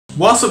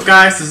What's up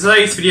guys, so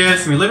today's video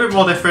is going to be a little bit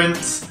more different.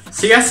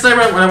 So yesterday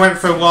when I went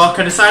for a walk,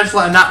 I decided to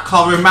let an app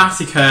called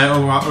Randonautica,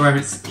 or whatever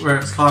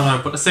it's called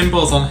now, but the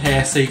symbol's on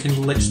here so you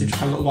can literally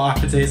try to look what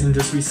app it is and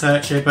just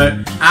research it.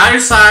 But I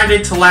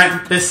decided to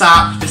let this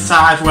app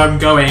decide where I'm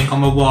going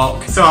on the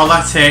walk. So I'll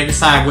let it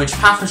decide which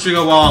path I should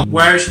go on,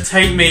 where it should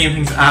take me and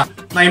things like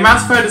that. Now you might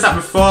have heard this app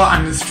before,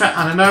 and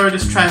I know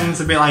this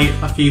trend's a bit like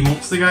a few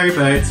months ago,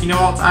 but you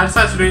know what, I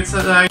decided to do it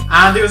today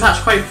and it was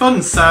actually quite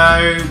fun,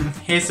 so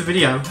here's the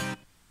video.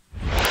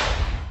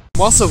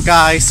 What's up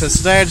guys, so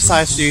today I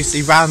decided to use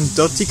the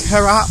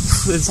Randonautica app,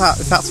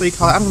 if that's what you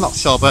call it, I'm not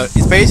sure, but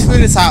it's basically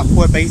this app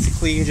where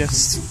basically you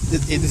just,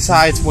 it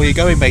decides where you're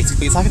going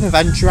basically. It's like an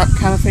adventure app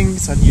kind of thing,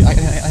 so you have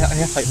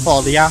to like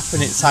follow the app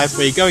and it decides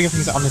where you're going and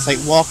things like on this like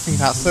walk things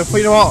like that. So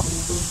you know what,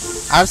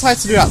 I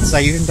decided to do that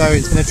today even though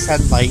it's been a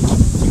trend like a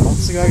few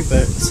months ago,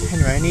 but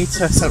anyway I need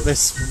to set up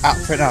this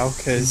app right now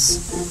because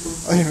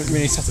I haven't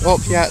really set it up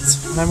yet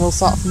and then we'll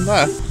start from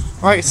there.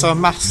 Right, so I'm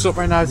masked up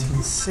right now as you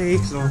can see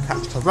because I don't want to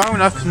catch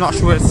corona because I'm not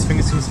sure where this thing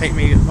is going to take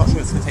me. I'm not sure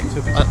it's going to take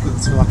me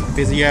to like a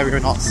busy area or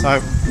not, so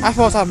I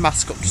thought I'd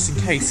mask up just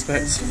in case,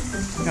 but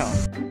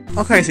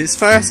no. Okay, so it's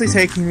firstly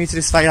taking me to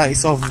this very like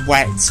sort of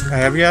wet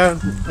area.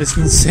 As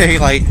you can see,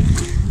 like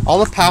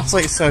all the paths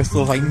like so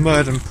full of like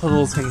mud and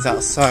puddles and things like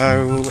that,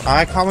 so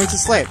I can't wait to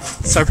slip.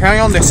 So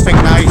apparently on this thing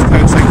now you're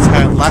supposed to like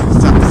turn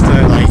left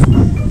after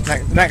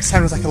like the next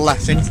time there's like a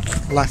left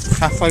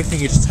pathway thing,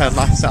 you just turn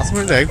left, so that's what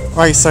I'm going to do.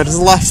 Right, so there's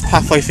a left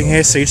pathway thing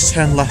here, so you just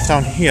turn left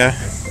down here,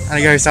 and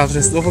it goes down to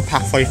this other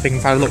pathway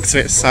thing by the looks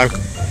of it, so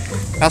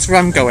that's where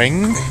I'm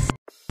going.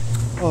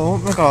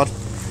 Oh my god.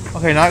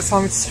 Okay, now it's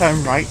time to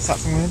turn right, so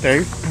that's what I'm going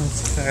to do. I'm going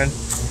to turn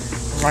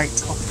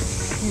right up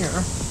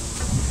here.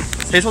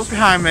 So here's what's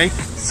behind me.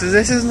 So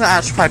this isn't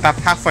actually quite a bad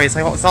pathway, it's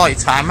like what's all like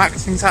tarmac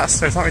things like that,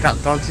 so it's not really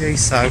that dodgy,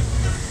 so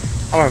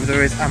however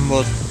there is a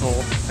mud door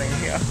thing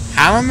here.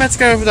 How am I meant to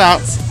go over that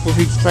with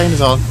these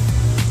trainers on?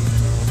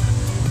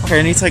 Okay,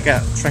 I need to try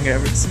and get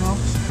over it somehow.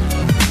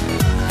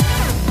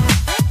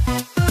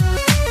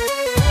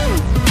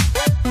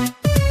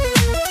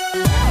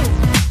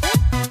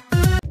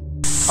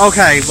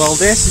 Okay, well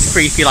this is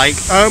creepy, like,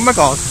 oh my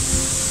god.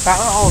 That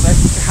all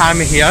this behind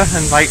me here,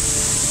 and like,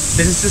 this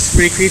is just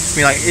really creepy to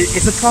me, like,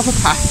 it's a proper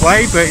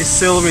pathway, but it's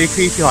still really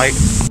creepy, like.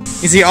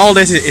 You see, all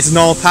this is a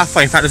normal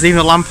pathway. In fact, there's even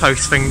a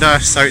lamppost thing there,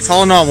 so it's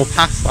all a normal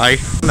pathway.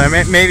 No,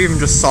 maybe even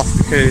just soft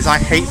because I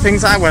hate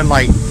things like when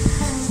like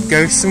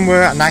go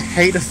somewhere and I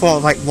hate the thought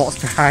of like what's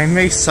behind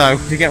me. So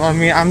if you get what I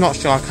mean, I'm not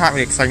sure. I can't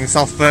really explain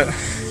myself, but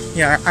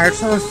yeah, I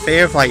just have a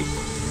fear of like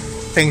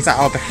things that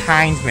are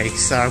behind me.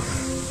 So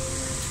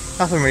that's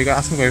what I'm really good.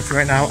 That's what I'm going through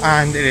right now,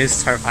 and it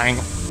is terrifying.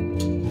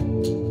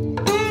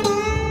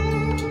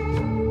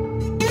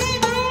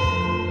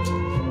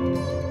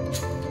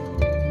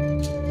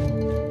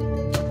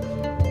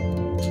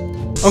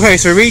 Okay,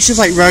 so we reached this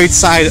like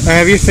roadside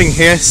area thing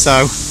here, so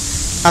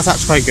that's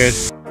actually quite good.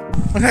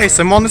 Okay,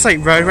 so I'm on this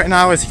like road right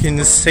now, as you can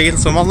just see,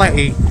 so I'm on like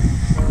a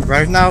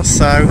road now,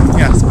 so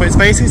yeah, but it's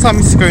basically telling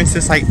me to go into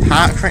this like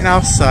park right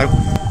now, so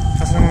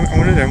that's what I'm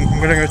gonna do.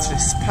 I'm gonna go to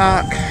this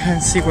park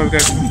and see where we go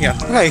from here.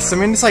 Okay, so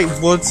I'm in this like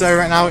woods area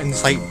right now, and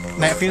it's like,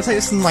 I think it's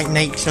like some like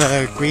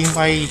nature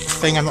greenway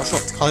thing, I'm not sure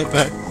what to call it,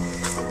 but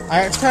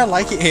I actually kind of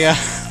like it here.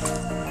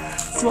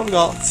 That's what we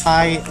got.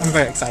 I am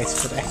very excited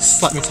for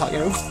this, let me tell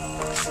you.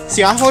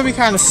 See, I thought it would be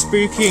kind of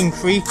spooky and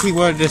creepy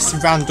where this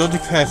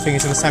Randonautica thing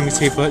is going to send me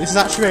to, but this is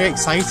actually very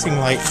exciting.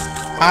 Like,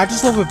 I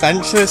just love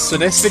adventures, so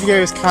this video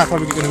is kind of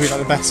probably going to be like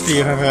the best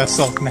video I've ever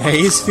sort of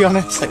made, to be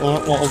honest, like one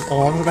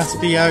of the best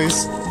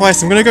videos. Right,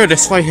 so I'm going to go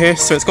this way here,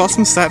 so it's got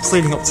some steps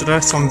leading up to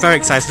this, so I'm very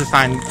excited to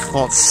find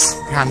what's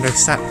behind those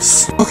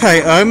steps.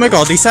 Okay, oh my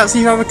god, these steps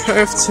even have a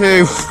curve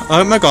too.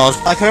 Oh my god,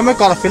 I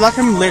feel like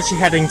I'm literally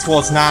heading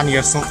towards Narnia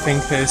or something,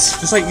 because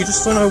just like, you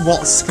just don't know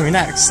what's coming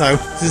next, so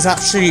this is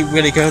actually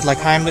really good. Like,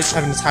 I'm literally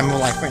having the time of my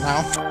life right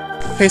now.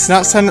 Okay, so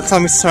now it's telling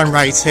me to turn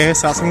right here,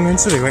 so that's what I'm going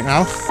to do right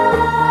now.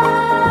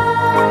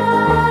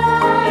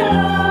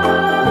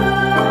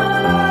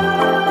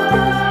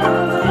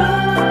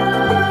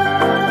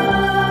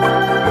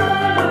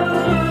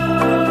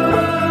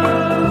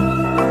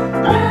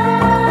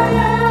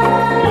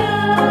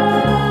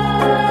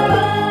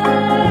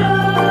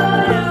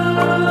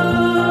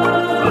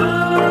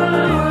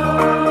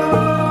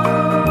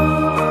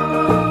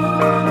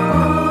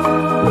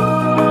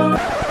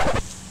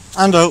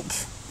 And up,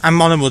 I'm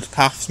on a mud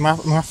path, so I'm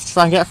going to have to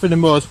try and get through the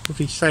mud with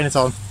these trainers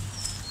on.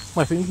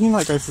 Wait, I think you can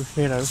like go through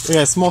here though.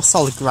 Yeah, it's more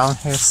solid ground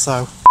here,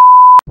 so.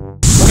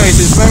 Okay,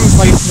 so it's moment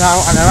place now,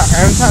 and I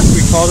haven't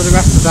actually recorded the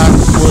rest of that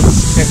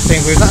woods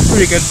thing, but that's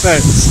really good, but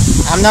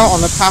I'm now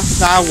on the path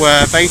now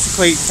where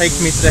basically it's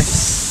taking me to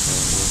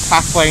this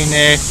pathway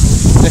near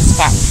this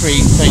factory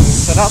thing,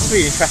 so that's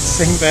really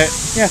interesting. But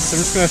yes,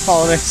 I'm just going to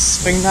follow this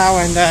thing now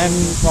and then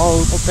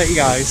I'll update you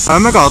guys. Oh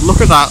my god,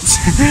 look at that.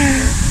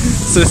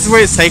 So this is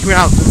where it's taking me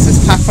out. There's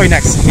this pathway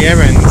next to here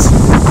and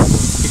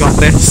you got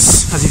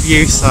this as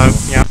your view, so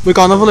yeah. We've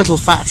got another little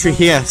factory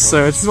here,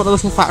 so this is what the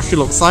little factory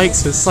looks like.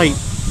 So it's like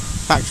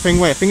factory thing.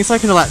 Wait, I think it's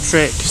like an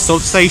electric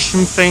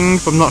substation thing,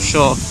 but I'm not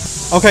sure.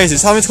 Okay, so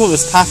it's telling me to go up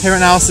this path here right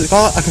now, so it's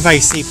got like a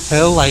very steep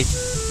hill. Like,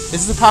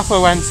 this is the path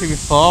I went to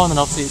before, and then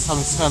obviously it's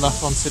telling me to turn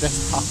left onto this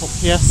path up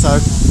here, so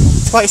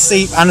it's quite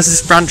steep, and there's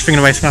this branch thing in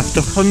the way, so I'm going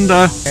to have to duck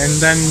under, and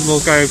then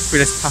we'll go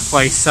through this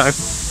pathway. So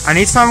I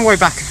need to find my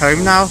way back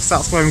home now, so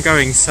that's where I'm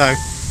going. So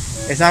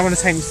it's now going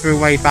to take me through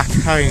a way back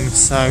home,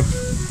 so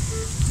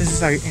this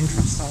is very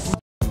interesting.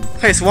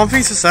 Okay, so one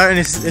thing's for certain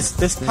is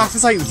this path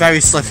is like very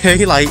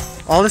slippery, like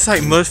all this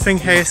like mud thing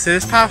here, so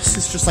this path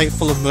is just like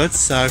full of mud,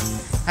 so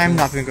I'm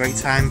not having a great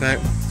time, but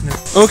no.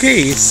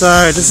 Okay,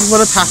 so this is one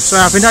of the paths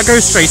where I think that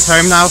goes straight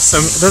home now, so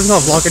there's no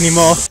vlog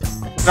anymore.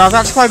 That was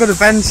actually quite a good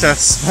adventure,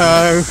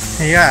 so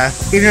yeah.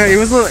 Even though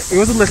it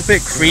was a little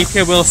bit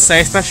creepy, I will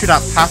say, especially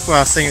that path where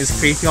I was saying it was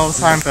creepy all the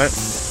time, but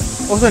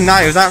other than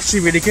that, it was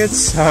actually really good,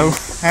 so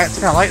I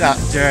actually kind of like that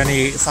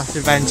journey /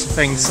 adventure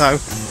thing. So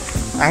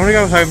I'm gonna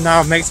go home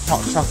now and make some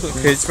hot chocolate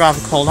because it's rather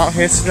cold out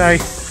here today,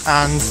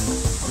 and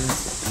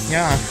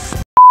yeah.